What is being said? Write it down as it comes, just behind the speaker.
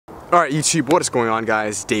Alright YouTube, what is going on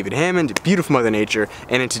guys? David Hammond, beautiful Mother Nature,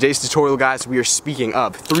 and in today's tutorial guys, we are speaking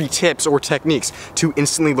of 3 tips or techniques to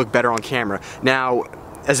instantly look better on camera. Now,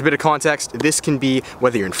 as a bit of context, this can be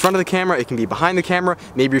whether you're in front of the camera, it can be behind the camera,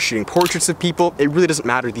 maybe you're shooting portraits of people, it really doesn't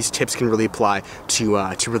matter. These tips can really apply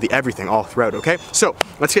to really everything all throughout, okay? So,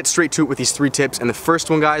 let's get straight to it with these 3 tips, and the first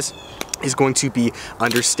one guys, is going to be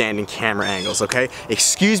understanding camera angles, okay?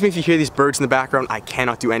 Excuse me if you hear these birds in the background, I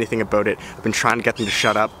cannot do anything about it. I've been trying to get them to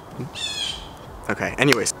shut up. Okay,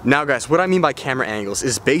 anyways, now guys, what I mean by camera angles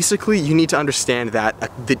is basically you need to understand that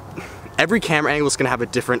every camera angle is going to have a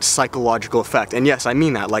different psychological effect. And yes, I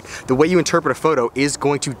mean that. Like, the way you interpret a photo is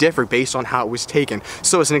going to differ based on how it was taken.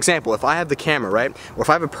 So as an example, if I have the camera, right, or if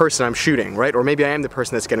I have a person I'm shooting, right, or maybe I am the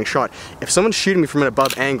person that's getting shot, if someone's shooting me from an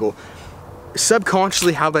above angle,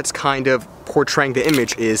 subconsciously how that's kind of portraying the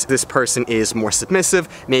image is this person is more submissive,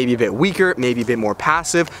 maybe a bit weaker, maybe a bit more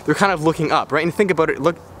passive. They're kind of looking up, right? And think about it,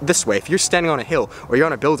 look this way. If you're standing on a hill or you're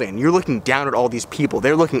on a building and you're looking down at all these people,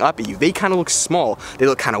 they're looking up at you. They kind of look small. They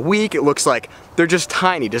look kind of weak. It looks like they're just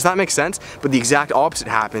tiny. Does that make sense? But the exact opposite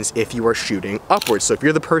happens if you are shooting upwards. So if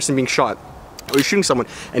you're the person being shot, or you're shooting someone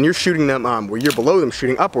and you're shooting them where you're below them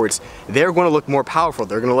shooting upwards, they're going to look more powerful,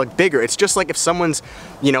 they're going to look bigger. It's just like if someone's,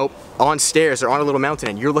 you know, on stairs or on a little mountain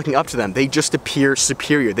and you're looking up to them, they just appear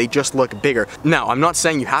superior, they just look bigger. Now, I'm not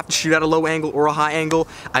saying you have to shoot at a low angle or a high angle,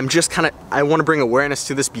 I want to bring awareness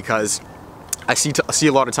to this because I see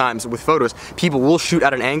a lot of times with photos, people will shoot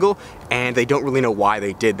at an angle and they don't really know why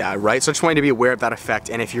they did that, right? So I just want you to be aware of that effect,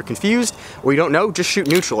 and if you're confused or you don't know, just shoot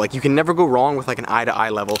neutral. Like, you can never go wrong with like an eye-to-eye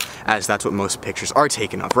level, as that's what most pictures are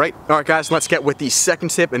taken of, right? Alright guys, let's get with the second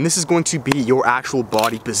tip, and this is going to be your actual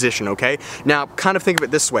body position, okay? Now, kind of think of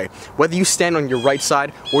it this way. Whether you stand on your right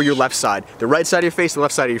side or your left side, the right side of your face, the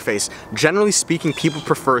left side of your face, generally speaking, people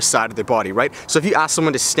prefer a side of their body, right? So if you ask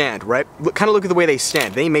someone to stand, right, kind of look at the way they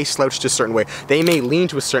stand. They may slouch to a certain way. They may lean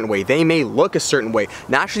to a certain way. They may look a certain way.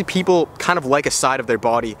 Naturally, people kind of like a side of their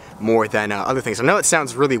body more than other things. I know it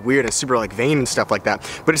sounds really weird and super like vain and stuff like that,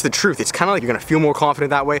 but it's the truth. It's kind of like you're going to feel more confident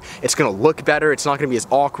that way. It's going to look better. It's not going to be as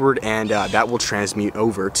awkward, and that will transmute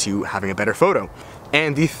over to having a better photo.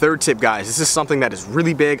 And the third tip, guys, this is something that is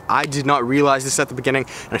really big. I did not realize this at the beginning,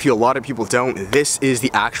 and I feel a lot of people don't. This is the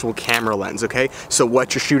actual camera lens, okay? So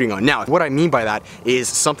what you're shooting on. Now, what I mean by that is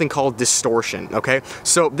something called distortion, okay?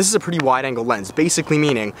 So this is a pretty wide angle lens, basically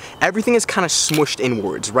meaning everything is kind of smushed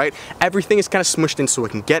inwards, right? Everything is kind of smushed in so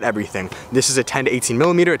it can get everything. This is a 10 to 18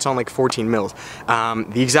 millimeter, it's on like 14 mils.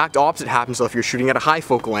 The exact opposite happens if you're shooting at a high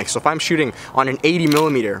focal length. So if I'm shooting on an 80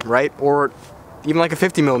 millimeter, right? Or even like a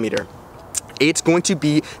 50 millimeter, it's going to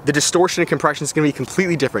be, the distortion and compression is going to be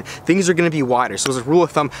completely different. Things are going to be wider. So as a rule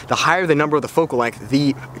of thumb, the higher the number of the focal length,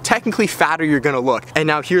 the technically fatter you're going to look. And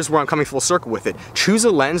now here's where I'm coming full circle with it. Choose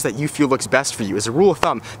a lens that you feel looks best for you. As a rule of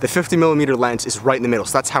thumb, the 50 millimeter lens is right in the middle.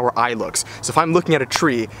 So that's how our eye looks. So if I'm looking at a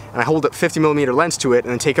tree and I hold a 50 millimeter lens to it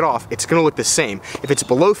and then take it off, it's going to look the same. If it's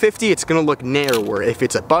below 50, it's going to look narrower. If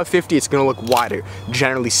it's above 50, it's going to look wider,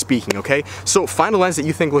 generally speaking, okay? So find a lens that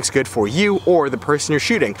you think looks good for you or the person you're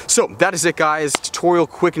shooting. So that is it, guys. Tutorial,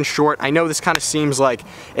 quick and short. I know this kind of seems like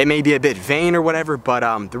it may be a bit vain or whatever, but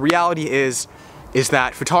the reality is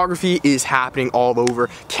that photography is happening all over.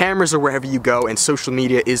 Cameras are wherever you go, and social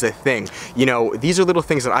media is a thing. You know, these are little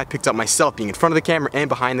things that I picked up myself, being in front of the camera and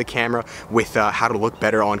behind the camera, with how to look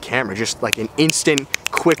better on camera. Just like an instant,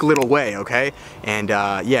 quick little way, okay? And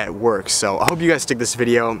yeah, it works. So I hope you guys dig this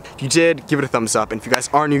video. If you did, give it a thumbs up. And if you guys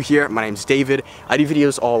are new here, my name's David. I do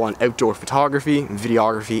videos all on outdoor photography,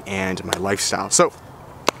 videography, and my lifestyle. So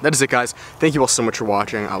that is it, guys. Thank you all so much for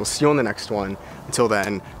watching. I will see you on the next one. Until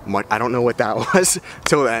then, I don't know what that was.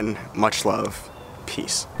 Until then, much love.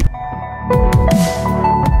 Peace.